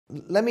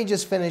let me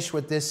just finish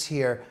with this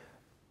here.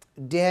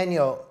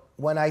 Daniel,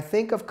 when I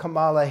think of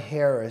Kamala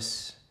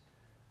Harris,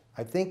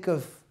 I think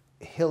of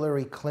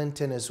Hillary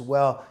Clinton as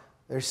well.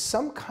 There's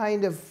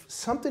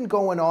something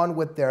going on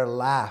with their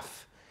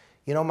laugh.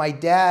 You know, my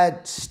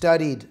dad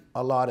studied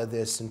a lot of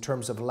this in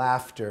terms of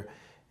laughter,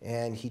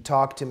 and he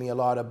talked to me a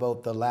lot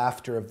about the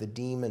laughter of the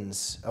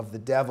demons, of the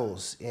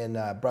devils in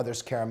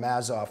Brothers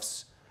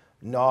Karamazov's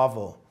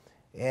novel.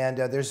 And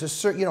there's a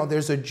certain, you know,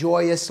 there's a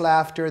joyous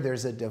laughter,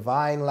 there's a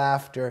divine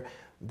laughter,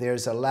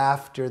 there's a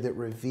laughter that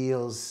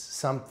reveals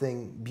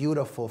something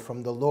beautiful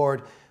from the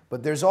Lord,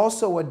 but there's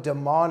also a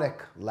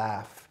demonic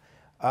laugh.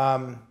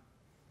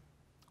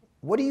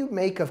 What do you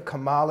make of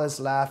Kamala's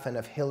laugh and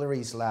of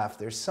Hillary's laugh?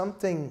 There's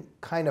something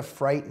kind of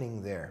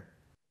frightening there.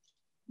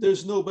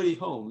 There's nobody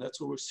home.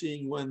 That's what we're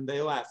seeing when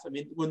they laugh. I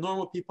mean, when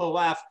normal people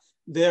laugh,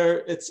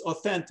 it's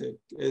authentic.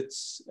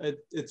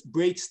 It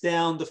breaks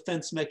down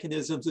defense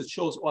mechanisms. It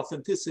shows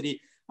authenticity.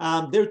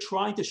 They're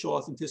trying to show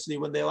authenticity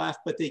when they laugh,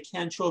 but they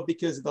can't show it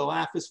because the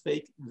laugh is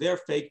fake. They're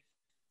fake.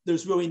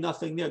 There's really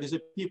nothing there. These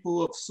are people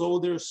who have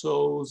sold their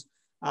souls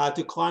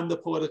to climb the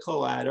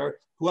political ladder.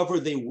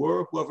 Whoever they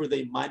were, whoever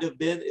they might have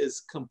been,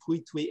 is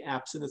completely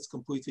absent. It's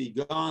completely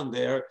gone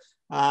there.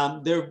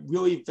 They're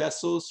really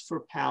vessels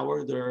for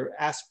power. They're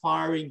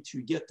aspiring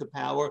to get to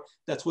power.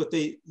 That's what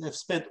they have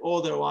spent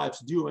all their lives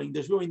doing.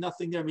 There's really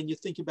nothing there. I mean, you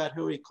think about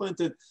Hillary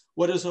Clinton,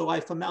 what has her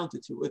life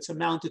amounted to? It's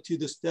amounted to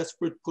this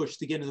desperate push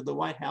to get into the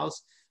White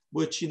House,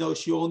 which, you know,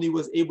 she only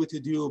was able to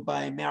do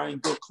by marrying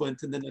Bill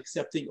Clinton and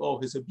accepting all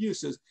his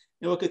abuses.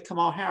 And look at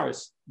Kamala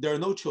Harris. There are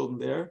no children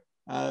there.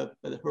 At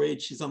her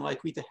age, she's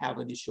unlikely to have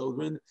any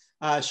children.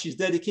 She's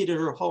dedicated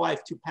her whole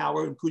life to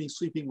power, including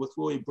sleeping with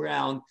Roy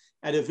Brown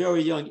at a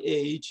very young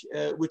age,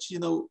 which, you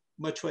know,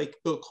 much like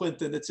Bill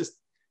Clinton, it's just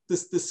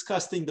this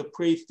disgusting,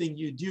 depraved thing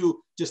you do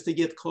just to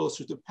get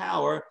closer to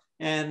power.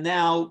 And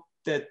now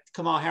that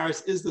Kamala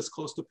Harris is this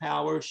close to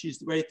power,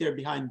 she's right there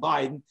behind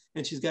Biden,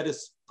 and she's got to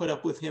put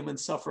up with him and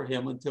suffer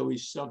him until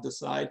he's shoved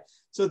aside.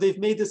 So they've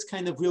made this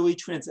kind of really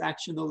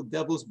transactional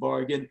devil's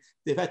bargain.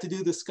 They've had to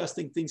do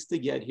disgusting things to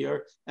get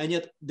here, and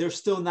yet they're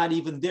still not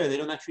even there. They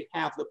don't actually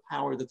have the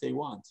power that they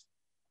want.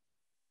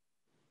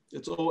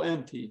 It's all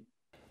empty.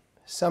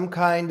 Some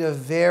kind of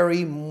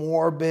very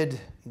morbid,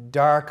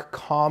 dark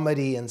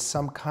comedy in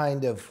some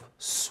kind of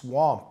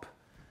swamp.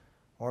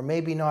 Or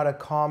maybe not a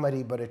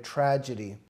comedy, but a tragedy.